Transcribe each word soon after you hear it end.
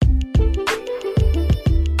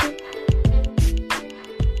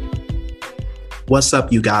What's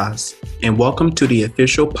up, you guys, and welcome to the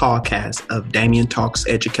official podcast of Damien Talks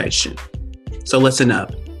Education. So listen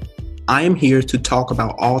up. I am here to talk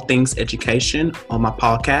about all things education on my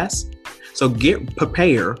podcast. So get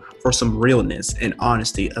prepared for some realness and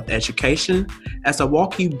honesty of education as I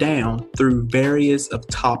walk you down through various of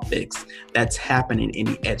topics that's happening in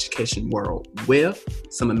the education world with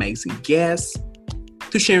some amazing guests,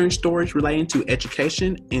 to sharing stories relating to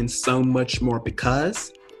education and so much more,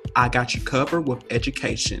 because I got you covered with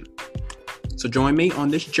education. So join me on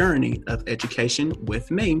this journey of education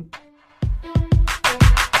with me.